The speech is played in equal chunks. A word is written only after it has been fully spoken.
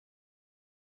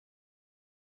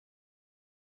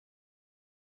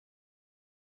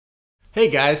Hey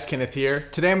guys, Kenneth here.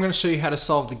 Today I'm going to show you how to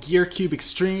solve the GearCube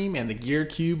Extreme and the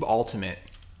GearCube Ultimate.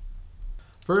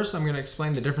 First, I'm going to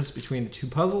explain the difference between the two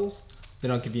puzzles,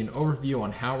 then I'll give you an overview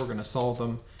on how we're going to solve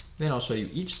them, then I'll show you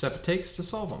each step it takes to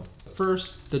solve them.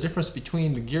 First, the difference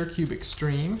between the GearCube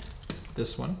Extreme,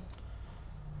 this one,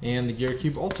 and the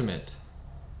GearCube Ultimate,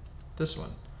 this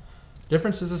one.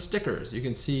 Difference is the stickers. You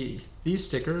can see these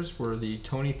stickers were the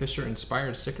Tony Fisher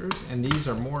inspired stickers, and these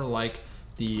are more like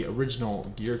the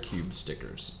original GearCube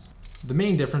stickers. The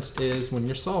main difference is when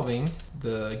you're solving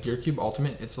the GearCube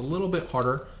Ultimate, it's a little bit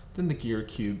harder than the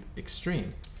GearCube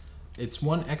Extreme. It's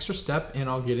one extra step, and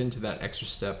I'll get into that extra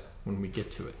step when we get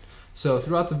to it. So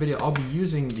throughout the video, I'll be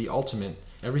using the Ultimate.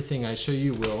 Everything I show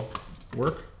you will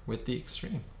work with the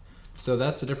Extreme. So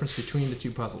that's the difference between the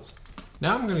two puzzles.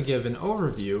 Now I'm going to give an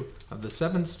overview of the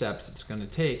 7 steps it's going to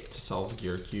take to solve the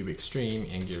GearCube Extreme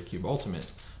and GearCube Ultimate.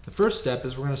 The first step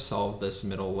is we're going to solve this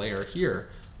middle layer here.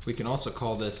 We can also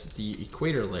call this the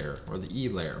equator layer or the E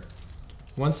layer.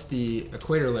 Once the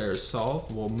equator layer is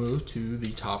solved, we'll move to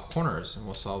the top corners and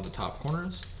we'll solve the top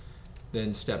corners.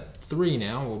 Then step 3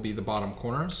 now will be the bottom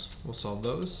corners. We'll solve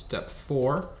those. Step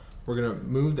 4, we're going to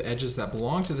move the edges that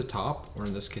belong to the top, or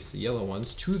in this case the yellow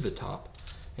ones, to the top.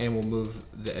 And we'll move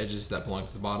the edges that belong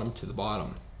to the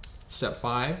bottom. Step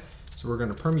 5, so we're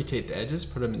going to permutate the edges,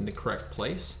 put them in the correct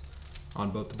place on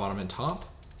both the bottom and top.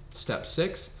 Step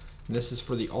 6, and this is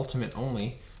for the Ultimate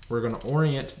only, we're going to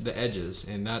orient the edges,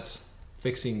 and that's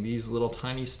fixing these little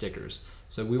tiny stickers.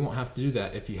 So we won't have to do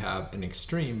that if you have an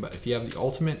Extreme, but if you have the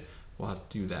Ultimate, we'll have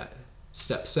to do that.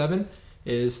 Step 7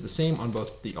 is the same on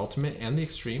both the Ultimate and the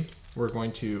Extreme. We're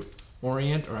going to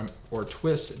orient or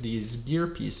twist these gear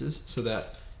pieces so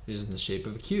that it is in the shape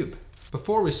of a cube.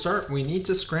 Before we start, we need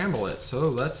to scramble it, so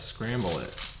let's scramble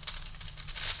it.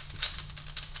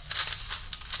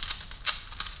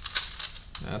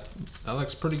 That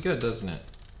looks pretty good, doesn't it?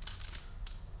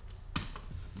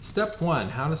 Step 1,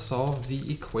 how to solve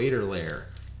the equator layer.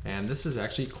 And this is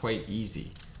actually quite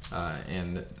easy.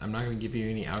 And I'm not going to give you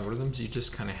any algorithms, you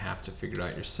just kind of have to figure it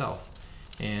out yourself.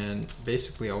 And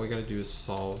basically all we got to do is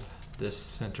solve this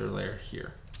center layer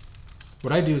here.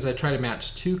 What I do is I try to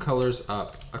match 2 colors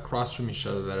up across from each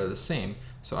other that are the same.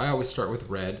 So I always start with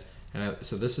red.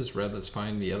 So this is red, let's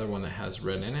find the other one that has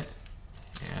red in it.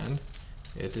 And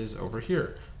it is over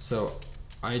here. So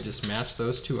I just match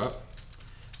those 2 up.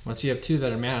 Once you have 2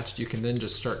 that are matched, you can then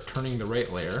just start turning the right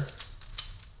layer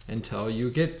until you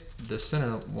get the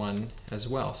center one as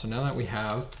well. So now that we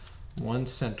have one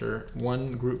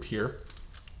group here,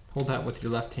 hold that with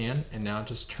your left hand and now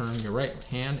just turn your right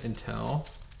hand until,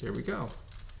 there we go.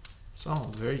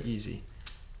 Solved, very easy.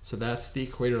 So that's the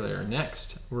equator layer.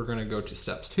 Next, we're going to go to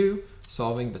step 2,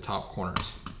 solving the top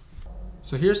corners.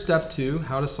 So here's step 2,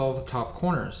 how to solve the top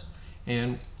corners.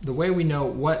 And the way we know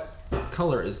what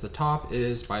color is the top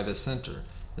is by the center.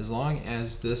 As long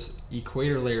as this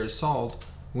equator layer is solved,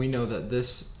 we know that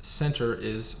this center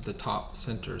is the top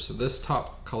center. So this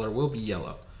top color will be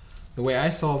yellow. The way I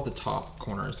solve the top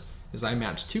corners is I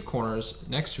match 2 corners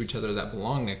next to each other that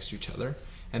belong next to each other,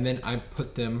 and then I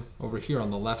put them over here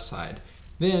on the left side.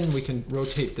 Then we can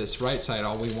rotate this right side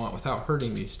all we want without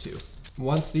hurting these 2.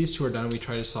 Once these 2 are done, we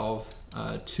try to solve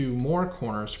 2 more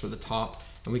corners for the top,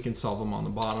 and we can solve them on the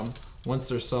bottom. Once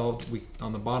they're solved,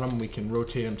 on the bottom we can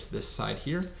rotate them to this side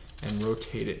here and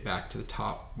rotate it back to the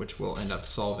top, which will end up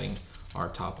solving our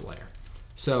top layer.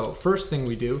 So first thing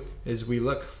we do is we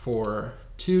look for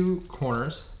 2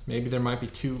 corners. Maybe there might be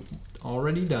 2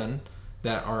 already done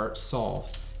that are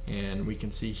solved, and we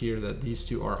can see here that these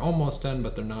 2 are almost done,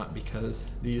 but they're not because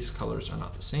these colors are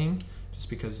not the same. Just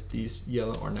because these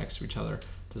yellow are next to each other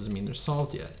doesn't mean they're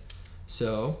solved yet.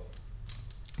 So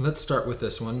let's start with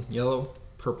this one, yellow,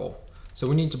 purple. So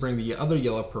we need to bring the other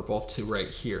yellow, purple to right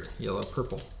here, yellow,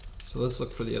 purple. So let's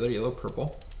look for the other yellow,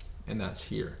 purple, and that's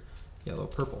here, yellow,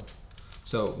 purple.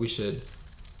 So we should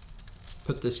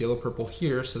put this yellow, purple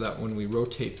here so that when we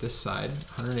rotate this side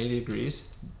 180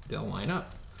 degrees, they'll line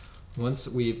up. Once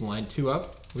we've lined 2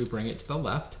 up, we bring it to the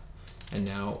left, and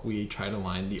now we try to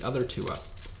line the other 2 up.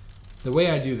 The way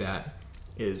I do that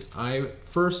is I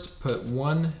first put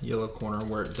one yellow corner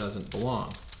where it doesn't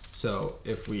belong. So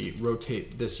if we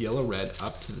rotate this yellow red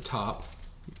up to the top,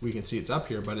 we can see it's up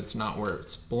here, but it's not where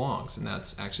it belongs, and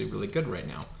that's actually really good right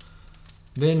now.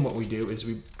 Then what we do is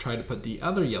we try to put the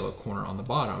other yellow corner on the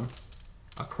bottom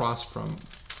across from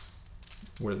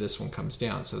where this one comes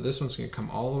down. So this one's going to come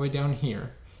all the way down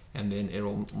here, and then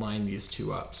it'll line these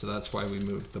 2 up. So that's why we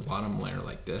move the bottom layer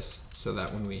like this, so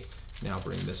that when we now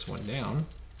bring this one down,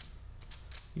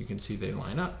 you can see they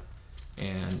line up.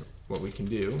 And what we can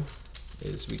do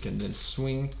is we can then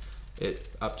swing it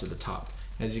up to the top.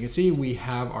 As you can see, we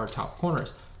have our top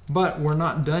corners, but we're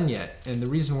not done yet. And the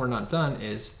reason we're not done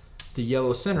is the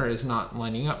yellow center is not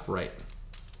lining up right.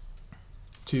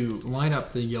 To line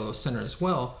up the yellow center as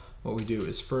well, what we do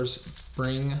is first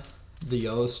bring the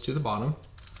yellows to the bottom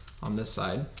on this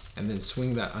side and then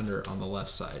swing that under on the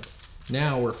left side.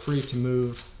 Now we're free to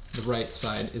move the right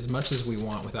side as much as we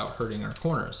want without hurting our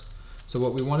corners. So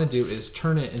what we want to do is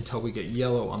turn it until we get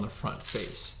yellow on the front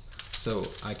face. So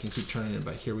I can keep turning it,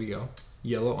 but here we go.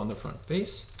 Yellow on the front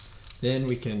face. Then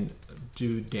we can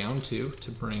do down to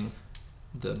bring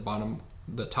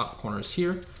the top corners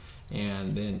here.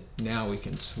 And then now we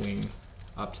can swing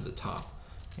up to the top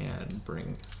and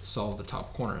solve the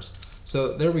top corners.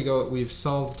 So there we go, we've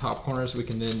solved the top corners. We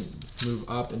can then move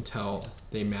up until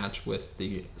they match with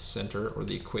the center or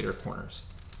the equator corners.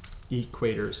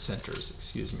 Equator centers,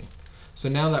 excuse me. So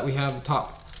now that we have the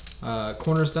top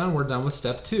corners done, we're done with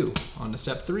step 2. On to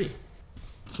step 3.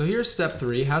 So here's step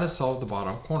 3, how to solve the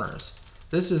bottom corners.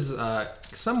 This is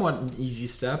somewhat an easy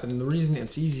step, and the reason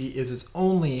it's easy is it's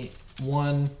only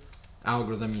one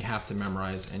algorithm you have to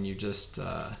memorize, and you just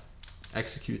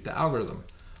execute the algorithm.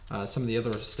 Some of the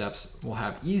other steps will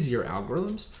have easier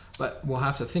algorithms, but we'll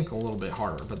have to think a little bit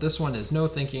harder. But this one is no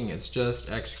thinking, it's just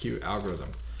execute algorithm.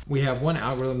 We have one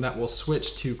algorithm that will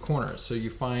switch 2 corners. So you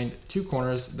find 2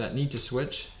 corners that need to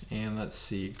switch, and let's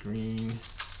see, green.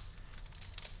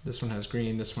 This one has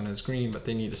green, this one has green, but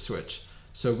they need to switch.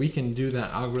 So we can do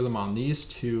that algorithm on these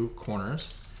 2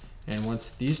 corners, and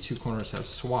once these 2 corners have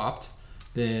swapped,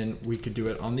 then we could do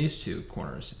it on these 2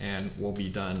 corners, and we'll be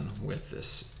done with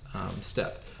this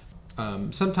step.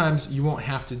 Sometimes you won't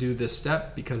have to do this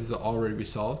step because it'll already be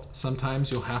solved.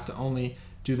 Sometimes you'll have to only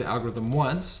do the algorithm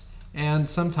once, and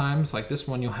sometimes, like this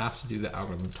one, you'll have to do the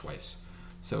algorithm twice.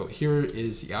 So here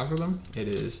is the algorithm. It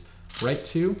is right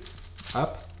 2,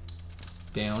 up,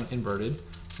 down, inverted,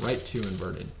 right 2,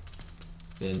 inverted,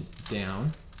 then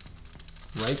down,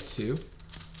 right 2,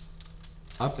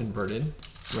 up, inverted,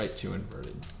 right 2,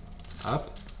 inverted,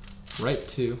 up, right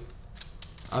 2,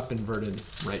 up, inverted,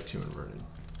 right 2, inverted.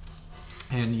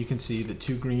 And you can see the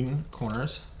 2 green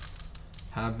corners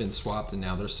have been swapped and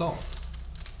now they're solved.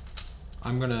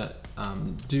 I'm gonna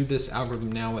do this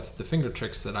algorithm now with the finger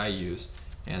tricks that I use,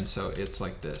 and so it's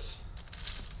like this.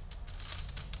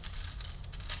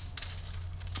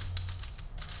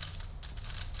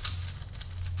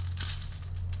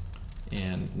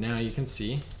 And now you can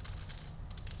see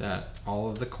that all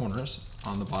of the corners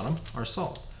on the bottom are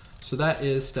solved. So that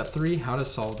is step 3, how to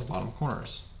solve the bottom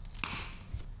corners.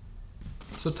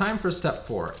 So time for step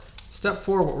 4. Step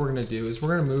 4, what we're going to do is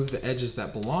we're going to move the edges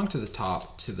that belong to the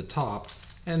top,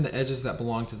 and the edges that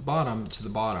belong to the bottom to the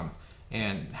bottom.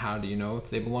 And how do you know if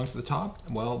they belong to the top?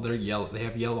 Well, they're yellow. They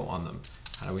have yellow on them.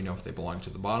 How do we know if they belong to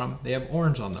the bottom? They have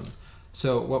orange on them.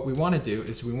 So what we want to do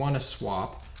is we want to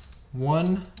swap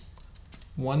one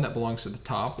that belongs to the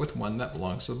top with one that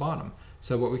belongs to the bottom.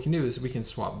 So what we can do is we can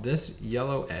swap this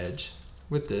yellow edge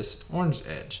with this orange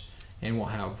edge, and we'll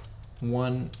have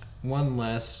one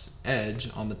less edge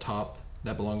on the top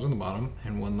that belongs on the bottom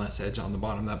and one less edge on the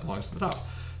bottom that belongs to the top.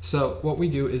 So what we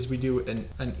do is we do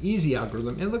an easy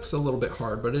algorithm. It looks a little bit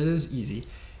hard, but it is easy,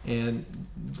 and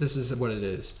this is what it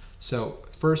is. So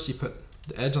first you put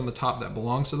the edge on the top that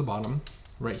belongs to the bottom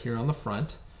right here on the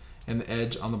front, and the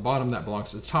edge on the bottom that belongs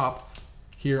to the top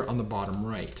here on the bottom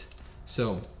right.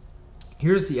 So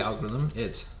here's the algorithm.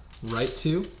 It's right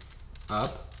 2,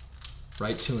 up,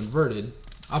 right 2, inverted,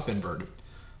 up, inverted.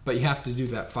 But you have to do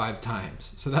that 5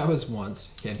 times. So that was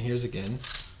once, and here's again.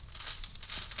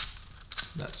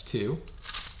 That's 2,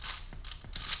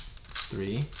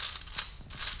 3,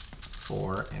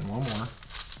 4, and one more,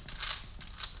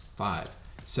 5.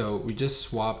 So we just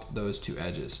swapped those 2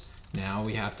 edges. Now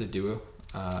we have to do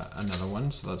another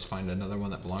one. So let's find another one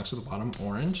that belongs to the bottom,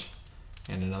 orange,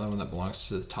 and another one that belongs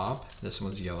to the top. This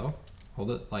one's yellow.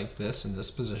 Hold it like this in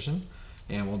this position,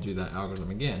 and we'll do that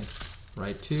algorithm again.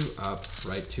 Right 2, up,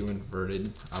 right 2,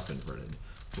 inverted, up, inverted.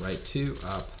 Right 2,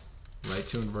 up, right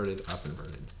 2, inverted, up,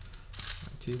 inverted.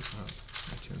 Right 2, up,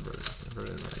 right 2, inverted, up,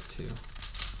 inverted, right 2,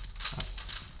 up.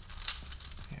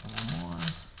 Okay, one more.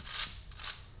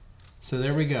 So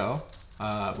there we go.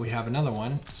 We have another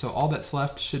one. So all that's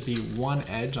left should be one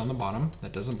edge on the bottom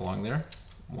that doesn't belong there,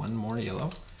 one more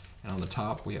yellow, and on the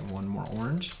top we have one more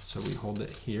orange. So we hold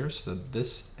it here so that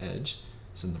this edge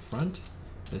is in the front,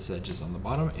 this edge is on the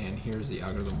bottom, and here's the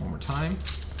algorithm one more time.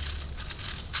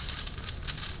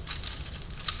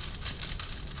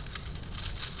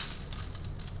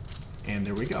 And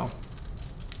there we go.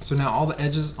 So now all the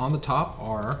edges on the top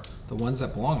are the ones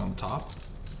that belong on the top,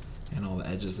 and all the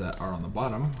edges that are on the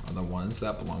bottom are the ones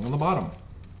that belong on the bottom.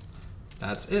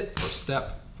 That's it for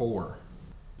step 4.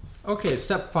 Okay,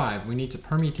 step 5, we need to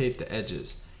permutate the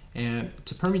edges. And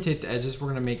to permutate the edges, we're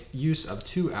going to make use of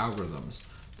 2 algorithms.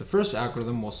 The first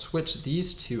algorithm will switch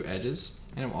these 2 edges,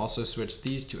 and it will also switch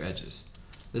these 2 edges.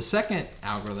 The second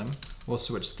algorithm will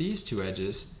switch these 2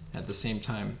 edges at the same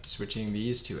time switching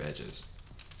these 2 edges.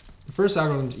 The first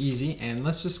algorithm is easy, and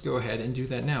let's just go ahead and do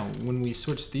that now. When we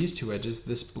switch these 2 edges,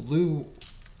 this blue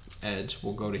edge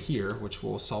will go to here, which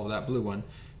will solve that blue one,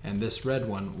 and this red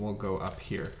one will go up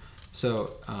here.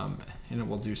 So, and it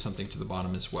will do something to the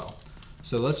bottom as well.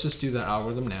 So let's just do that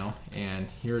algorithm now, and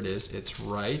here it is. It's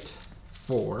right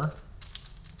 4,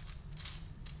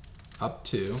 up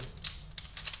 2,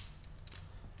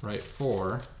 right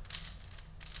 4,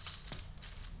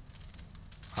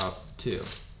 up 2.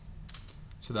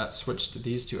 So that switched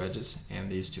these 2 edges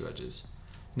and these 2 edges.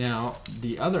 Now,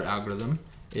 the other algorithm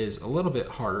is a little bit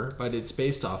harder, but it's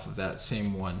based off of that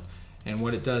same one. And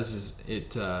what it does is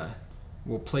it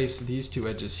will place these 2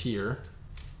 edges here,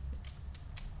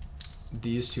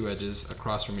 these 2 edges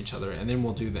across from each other, and then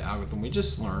we'll do the algorithm we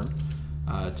just learned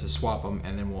to swap them,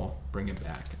 and then we'll bring it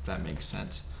back, if that makes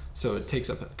sense. So it takes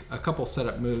up a couple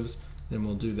setup moves, then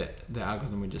we'll do the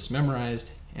algorithm we just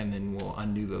memorized, and then we'll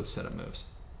undo those setup moves.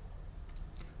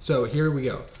 So here we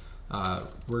go.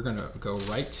 We're going to go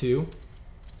right 2,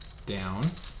 down,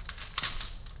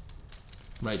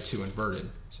 right 2 inverted.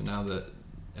 So now the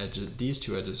edges, these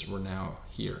 2 edges were now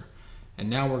here. And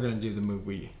now we're going to do the move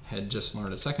we had just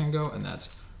learned a second ago, and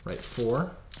that's right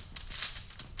 4,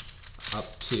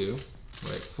 up 2,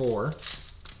 right 4,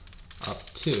 up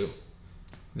 2.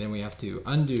 Then we have to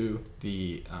undo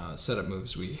the setup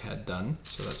moves we had done.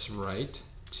 So that's right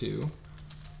 2,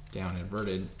 down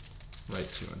inverted, right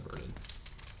 2 inverted.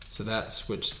 So that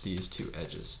switched these 2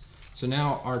 edges. So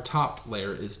now our top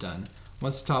layer is done.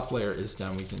 Once the top layer is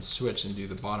done, we can switch and do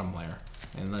the bottom layer.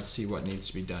 And let's see what needs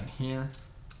to be done here.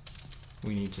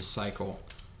 We need to cycle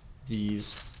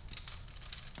these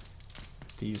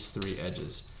 3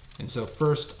 edges. And so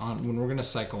first, when we're going to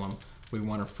cycle them, we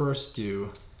want to first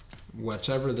do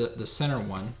whichever the center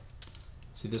one.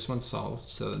 See, this one's solved,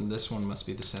 so then this one must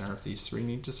be the center if these 3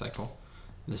 need to cycle.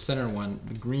 The center one,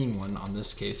 the green one on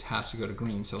this case, has to go to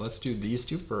green. So let's do these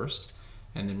 2 first,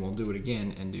 and then we'll do it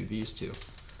again and do these 2.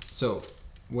 So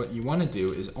what you want to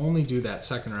do is only do that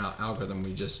second algorithm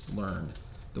we just learned,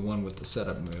 the one with the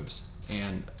setup moves,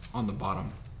 and on the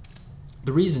bottom.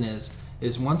 The reason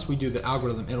is once we do the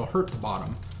algorithm, it'll hurt the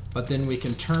bottom, but then we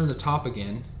can turn the top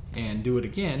again and do it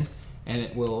again, and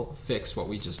it will fix what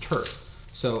we just hurt.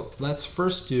 So let's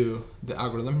first do the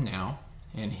algorithm now,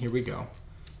 and here we go.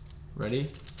 Ready?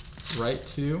 Right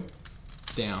 2,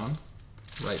 down,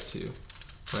 right 2,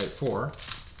 right 4,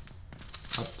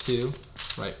 up 2,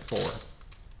 right 4,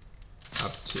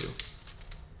 up 2,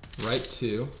 right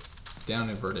 2, down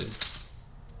inverted,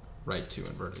 right 2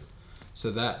 inverted. So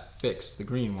that fixed the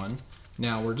green one.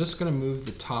 Now we're just going to move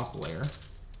the top layer.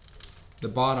 The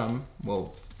bottom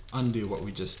will undo what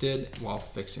we just did while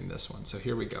fixing this one. So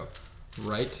here we go.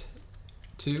 Right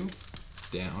 2,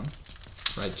 down,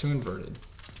 right 2 inverted,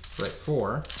 right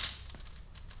 4,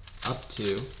 up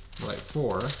 2, right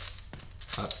 4,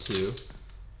 up 2,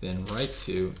 then right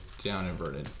 2, down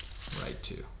inverted, right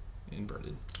 2,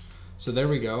 inverted. So there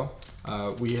we go.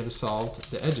 We have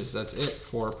solved the edges. That's it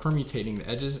for permutating the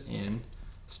edges in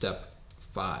step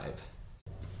 5.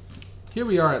 Here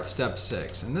we are at step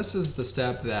 6, and this is the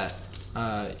step that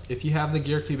if you have the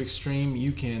GearCube Extreme,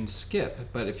 you can skip,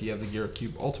 but if you have the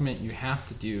GearCube Ultimate, you have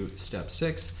to do step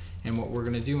 6. And what we're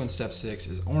going to do in step 6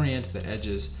 is orient the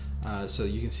edges. So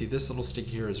you can see this little stick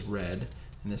here is red,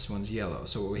 and this one's yellow.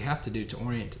 So what we have to do to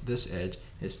orient this edge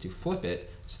is to flip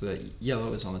it so that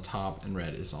yellow is on the top and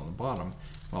red is on the bottom.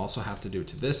 We'll also have to do it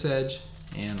to this edge,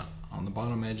 and on the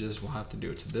bottom edges, we'll have to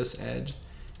do it to this edge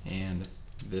and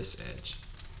this edge.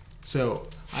 So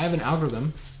I have an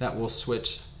algorithm that will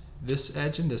switch this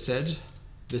edge and this edge,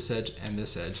 this edge and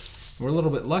this edge. We're a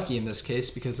little bit lucky in this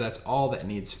case because that's all that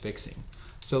needs fixing.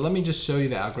 So let me just show you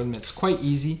the algorithm. It's quite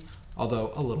easy,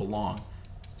 although a little long.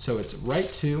 So it's right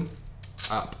 2,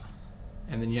 up,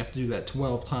 and then you have to do that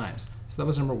 12 times. So that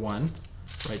was number 1,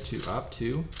 right 2, up,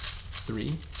 2, 3,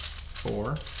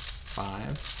 4,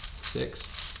 5, 6,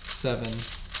 7,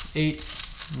 8,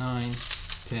 9,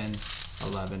 10,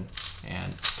 11,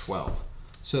 and 12.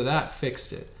 So that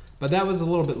fixed it. But that was a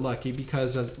little bit lucky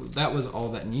because that was all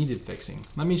that needed fixing.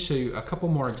 Let me show you a couple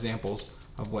more examples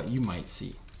of what you might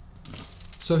see.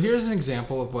 So here's an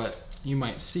example of what you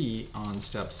might see on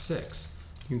step 6.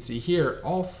 You can see here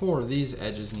all 4 of these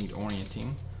edges need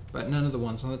orienting, but none of the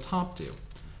ones on the top do.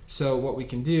 So what we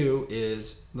can do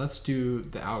is let's do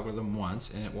the algorithm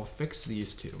once and it will fix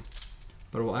these 2.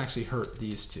 but it will actually hurt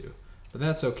these two. But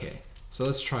that's okay. So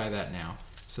let's try that now.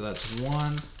 So that's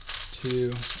 1,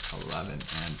 2, 11,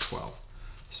 and 12.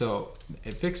 So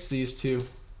it fixed these two,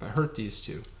 but hurt these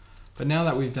two. But now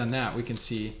that we've done that, we can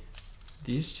see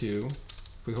these two.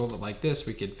 If we hold it like this,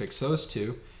 we could fix those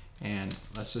two. And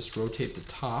let's just rotate the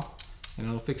top, and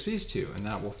it'll fix these two, and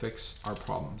that will fix our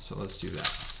problem. So let's do that.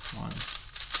 1,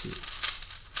 2,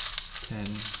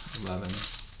 10, 11,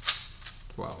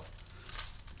 12.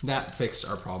 That fixed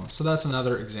our problem. So that's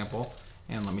another example,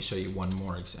 and let me show you one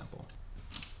more example.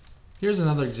 Here's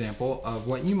another example of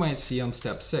what you might see on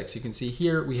step 6. You can see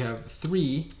here we have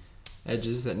 3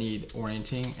 edges that need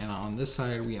orienting, and on this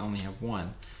side we only have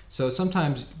 1. So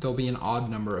sometimes there'll be an odd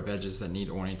number of edges that need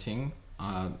orienting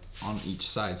on each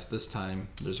side. So this time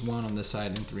there's 1 on this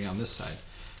side and 3 on this side.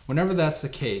 Whenever that's the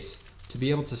case, to be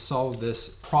able to solve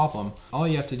this problem, all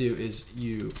you have to do is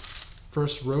you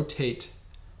first rotate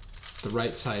the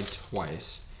right side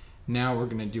twice. Now we're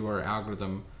going to do our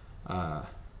algorithm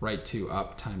right 2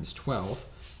 up times 12,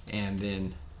 and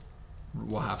then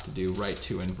we'll have to do right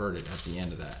 2 inverted at the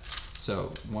end of that.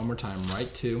 So one more time,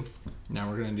 right 2. Now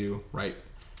we're going to do right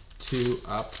 2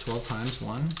 up 12 times.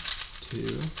 1, 2,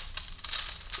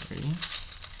 3,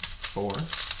 4,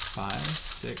 5,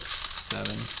 6,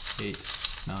 7, 8,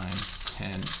 9,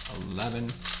 10, 11,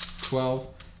 12,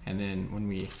 and then when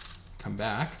we come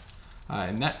back,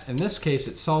 in this case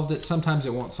it solved it. Sometimes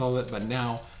it won't solve it, but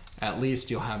now at least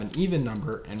you'll have an even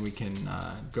number, and we can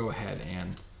go ahead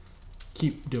and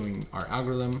keep doing our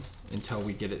algorithm until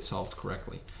we get it solved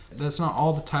correctly. That's not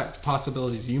all the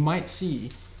possibilities you might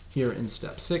see here in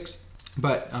step 6,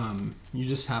 but you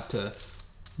just have to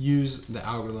use the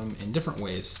algorithm in different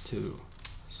ways to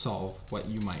solve what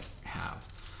you might have.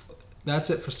 That's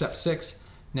it for step 6.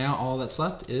 Now all that's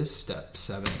left is step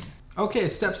 7. Okay,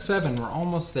 step 7, we're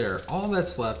almost there. All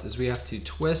that's left is we have to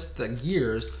twist the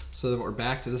gears so that we're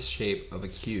back to the shape of a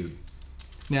cube.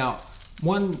 Now,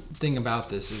 one thing about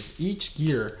this is each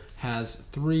gear has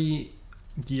 3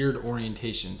 geared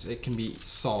orientations. It can be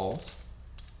solved,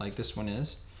 like this one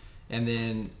is, and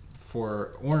then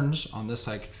for orange on this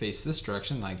side could face this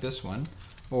direction, like this one,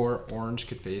 or orange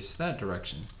could face that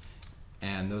direction.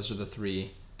 And those are the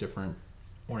 3 different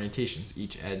orientations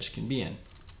each edge can be in.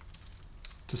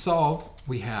 To solve,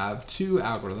 we have 2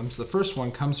 algorithms. The first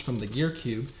one comes from the gear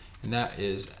cube, and that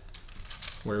is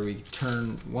where we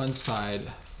turn one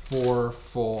side 4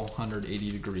 full 180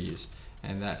 degrees,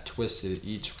 and that twisted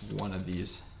each one of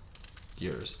these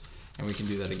gears. And we can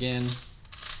do that again,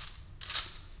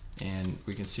 and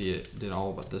we can see it did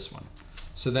all but this one.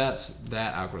 So that's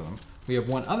that algorithm. We have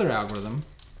one other algorithm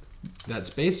that's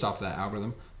based off that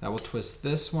algorithm that will twist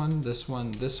this one, this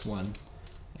one, this one,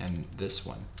 and this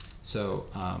one. So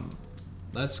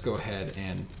let's go ahead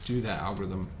and do that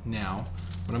algorithm now.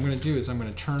 What I'm going to do is I'm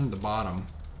going to turn the bottom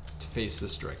to face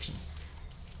this direction.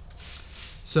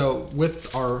 So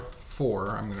with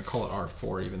R4, I'm going to call it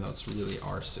R4 even though it's really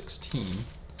R16,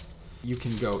 you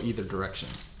can go either direction.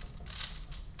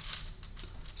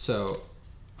 So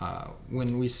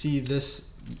when we see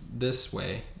this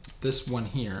way, this one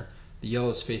here, the yellow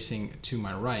is facing to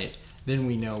my right, then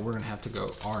we know we're going to have to go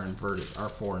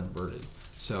R4 inverted.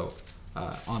 So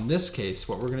on this case,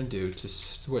 what we're going to do to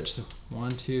switch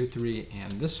 1, 2, 3,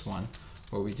 and this one,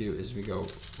 what we do is we go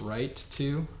right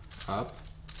 2, up,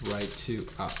 right 2,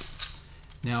 up.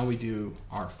 Now we do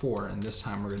R4, and this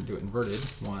time we're going to do it inverted.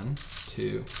 1,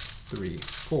 2, 3,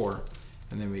 4,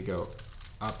 and then we go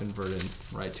up inverted,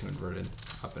 right 2 inverted,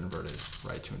 up inverted,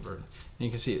 right 2 inverted. And you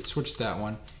can see it switched that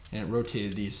one, and it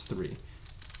rotated these 3.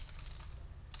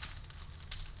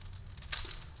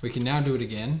 We can now do it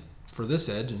again for this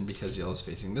edge, and because yellow is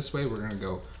facing this way, we're going to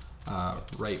go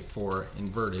right 4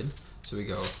 inverted. So we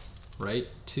go right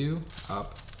 2,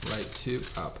 up, right 2,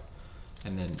 up,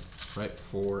 and then right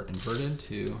 4 inverted,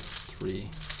 2, 3,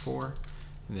 4,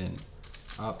 and then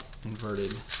up,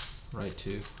 inverted, right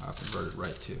 2, up, inverted,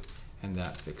 right 2, and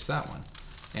that fixed that one.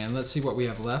 And let's see what we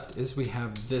have left is we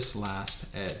have this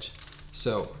last edge.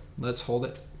 So let's hold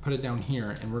it, put it down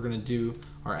here, and we're going to do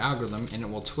our algorithm, and it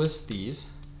will twist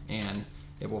these, and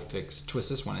it will twist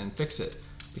this one and fix it.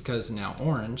 Because now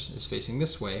orange is facing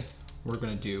this way, we're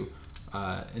going to do,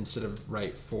 instead of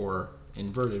right 4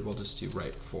 inverted, we'll just do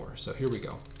right 4. So here we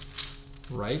go.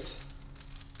 Right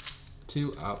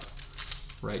 2 up,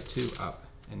 right 2 up,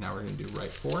 and now we're going to do right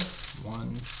 4.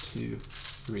 1, 2,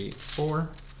 3, 4,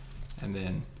 and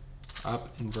then up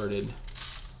inverted,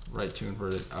 right 2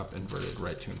 inverted, up inverted,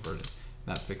 right 2 inverted.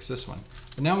 That fixed this one.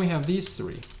 But now we have these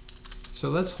 3. So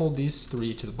let's hold these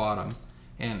 3 to the bottom,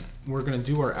 and we're going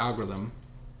to do our algorithm,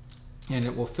 and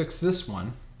it will fix this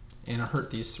one and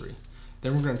hurt these 3.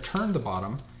 Then we're going to turn the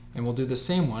bottom, and we'll do the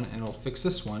same one, and it'll fix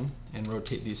this one, and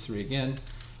rotate these 3 again.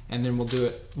 And then we'll do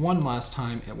it one last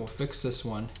time, and we'll fix this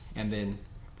one, and then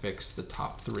fix the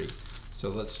top 3. So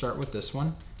let's start with this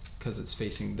one, because it's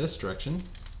facing this direction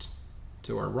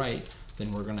to our right.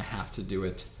 Then we're going to have to do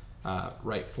it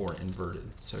right 4 inverted.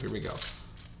 So here we go.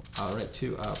 Right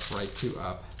 2 up, right 2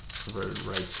 up, inverted,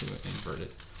 right 2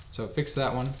 inverted. So fix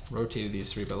that one, rotated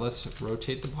these 3, but let's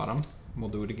rotate the bottom. We'll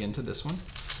do it again to this one.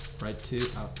 Right 2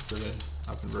 up, inverted,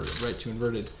 up inverted, right 2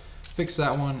 inverted. Fix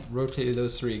that one, rotated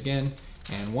those 3 again,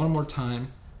 and one more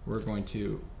time we're going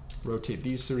to rotate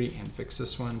these 3 and fix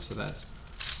this one. So that's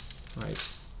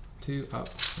right 2 up,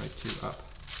 right 2 up,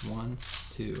 1,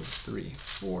 2, 3,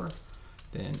 4.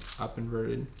 Then up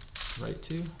inverted, right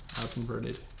 2, up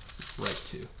inverted, right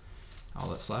 2. All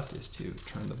that's left is to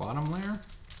turn the bottom layer.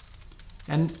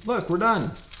 And look, we're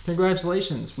done.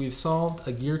 Congratulations, we've solved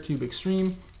a Gear Cube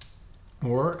Extreme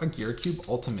or a Gear Cube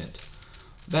Ultimate.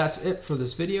 That's it for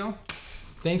this video.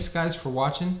 Thanks guys for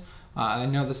watching. I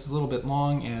know this is a little bit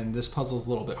long and this puzzle is a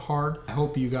little bit hard. I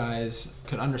hope you guys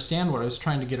could understand what I was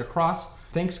trying to get across.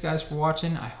 Thanks guys for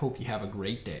watching. I hope you have a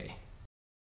great day.